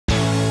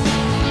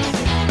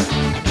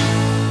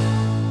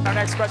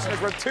next question is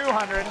worth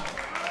 200. Here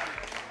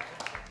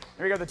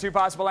we go. The two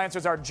possible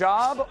answers are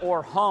job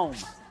or home.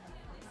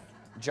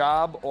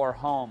 Job or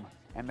home.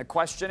 And the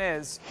question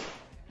is,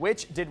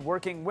 which did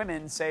working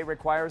women say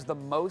requires the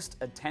most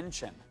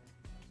attention?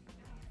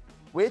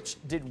 Which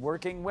did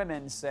working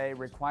women say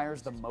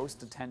requires the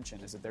most attention?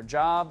 Is it their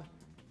job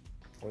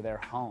or their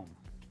home?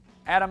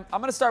 Adam,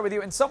 I'm going to start with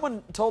you. And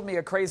someone told me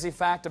a crazy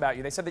fact about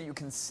you. They said that you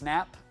can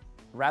snap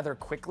rather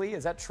quickly.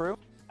 Is that true?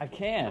 I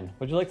can.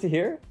 Would you like to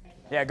hear?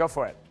 Yeah, go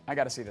for it. I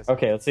got to see this.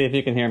 Okay, let's see if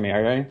you can hear me. Are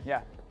you ready? Yeah.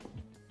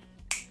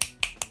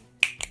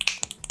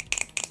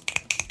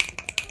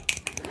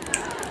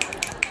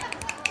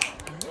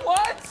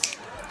 What?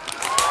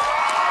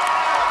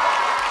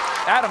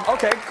 Adam,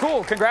 okay,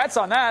 cool. Congrats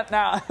on that.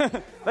 Now,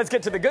 let's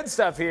get to the good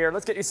stuff here.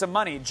 Let's get you some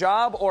money.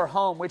 Job or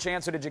home? Which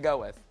answer did you go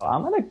with?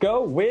 I'm going to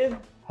go with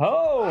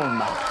home.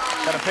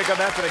 Got to pick up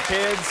after the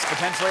kids,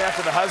 potentially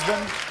after the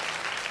husband.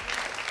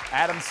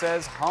 Adam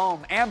says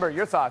home. Amber,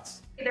 your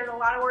thoughts? There's a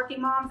lot of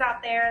working moms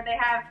out there. They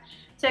have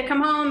to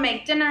come home,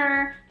 make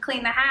dinner,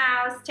 clean the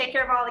house, take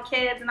care of all the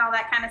kids and all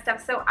that kind of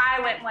stuff. So I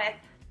went with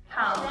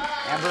home.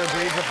 Amber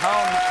agrees with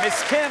home.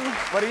 Miss Kim,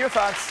 what are your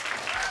thoughts?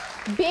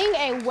 Being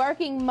a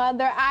working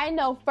mother, I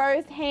know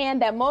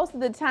firsthand that most of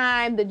the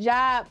time the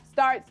job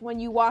starts when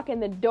you walk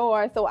in the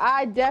door, so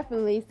I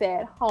definitely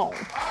said home.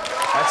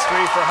 That's 3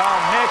 for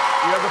home. Nick,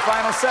 you have the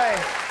final say.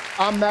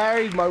 I'm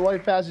married, my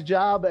wife has a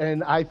job,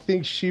 and I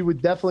think she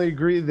would definitely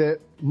agree that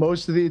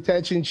most of the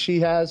attention she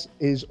has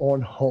is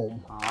on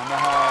home. On the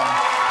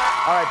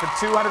home. All right, for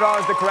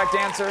 $200, the correct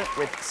answer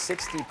with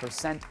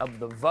 60% of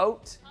the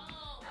vote.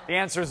 The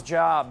answer is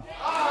job.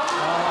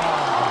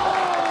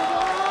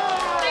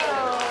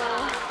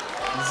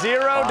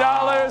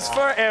 $0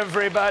 for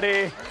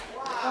everybody.